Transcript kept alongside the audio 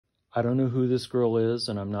I don't know who this girl is,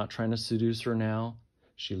 and I'm not trying to seduce her now.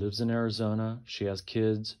 She lives in Arizona. She has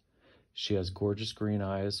kids. She has gorgeous green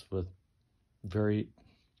eyes with very,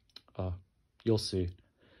 uh, you'll see.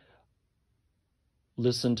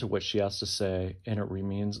 Listen to what she has to say, and it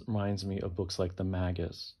reminds me of books like The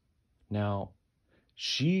Magus. Now,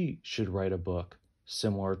 she should write a book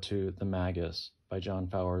similar to The Magus by John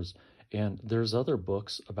Fowers. And there's other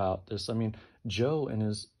books about this. I mean, Joe, in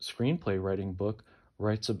his screenplay writing book,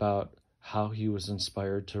 writes about how he was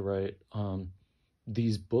inspired to write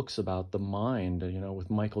these books about the mind, with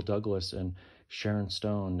Michael Douglas and Sharon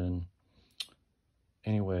Stone. And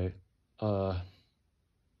anyway,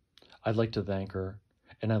 I'd like to thank her.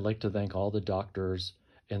 And I'd like to thank all the doctors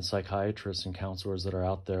and psychiatrists and counselors that are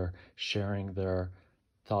out there sharing their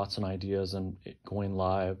thoughts and ideas and going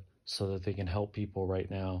live so that they can help people right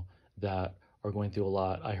now that are going through a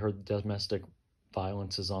lot. I heard domestic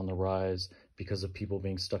violence is on the rise because of people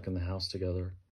being stuck in the house together.